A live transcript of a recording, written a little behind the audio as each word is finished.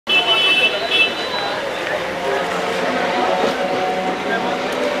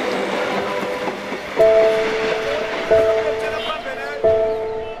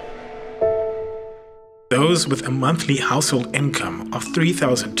Those with a monthly household income of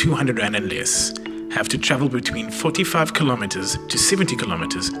 3,200 Rand and less have to travel between 45 kilometers to 70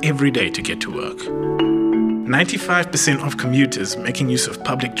 kilometers every day to get to work. 95% of commuters making use of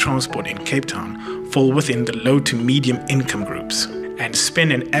public transport in Cape Town fall within the low to medium income groups and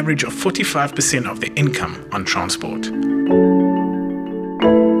spend an average of 45% of their income on transport.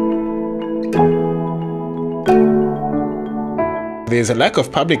 There is a lack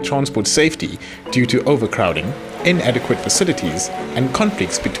of public transport safety due to overcrowding, inadequate facilities, and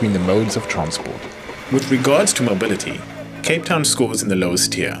conflicts between the modes of transport. With regards to mobility, Cape Town scores in the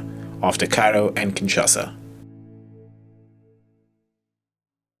lowest tier, after Cairo and Kinshasa.